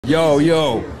Yo,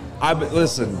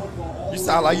 listen. You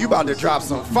sound like you about to drop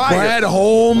some fire. Brad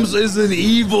Holmes is an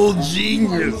evil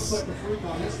genius.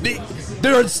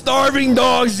 They're starving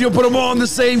dogs. You put them all in the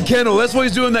same kennel. That's what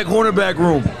he's doing in that cornerback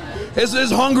room.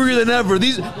 It's hungrier than ever.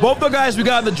 Both the guys we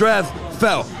got in the draft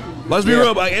fell. Let's be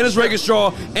real. Like Ennis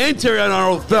Regenstraw and Terry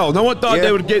Arnold fell. No one thought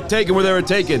they would get taken where they were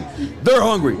taken. They're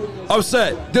hungry,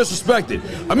 upset,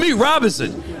 disrespected. Amir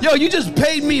Robinson, yo, you just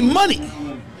paid me money.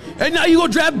 And now you go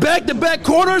draft back-to-back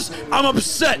corners? I'm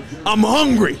upset. I'm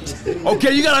hungry.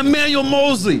 Okay, you got Emmanuel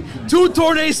Mosley, 2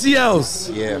 torn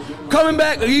ACLs. Yeah. Coming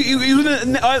back, wasn't he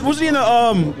in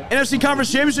the NFC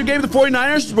Conference Championship game with the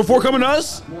 49ers before coming to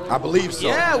us? I believe so.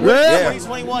 Yeah,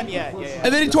 2021, yeah.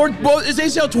 And then he tore his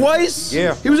ACL twice?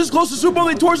 Yeah. He was this close to Super Bowl,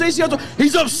 and he tore his ACL twice.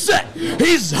 He's upset.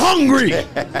 He's hungry.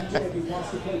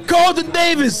 Carlton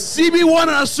Davis, CB1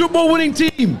 on a Super Bowl winning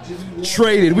team.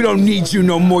 Traded. We don't need you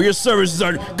no more. Your services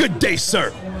are good day,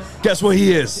 sir. Guess what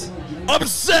he is?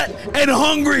 Upset and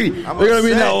hungry. They're going to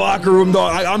be in that locker room,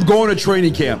 dog. I'm going to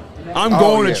training camp. I'm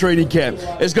going to training camp.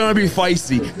 It's going to be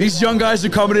feisty. These young guys are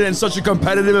coming in such a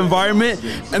competitive environment,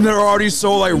 and they're already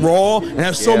so like raw and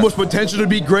have so much potential to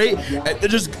be great. They're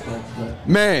just,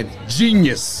 man,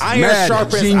 genius. Iron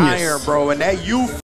sharpens iron, bro. And that youth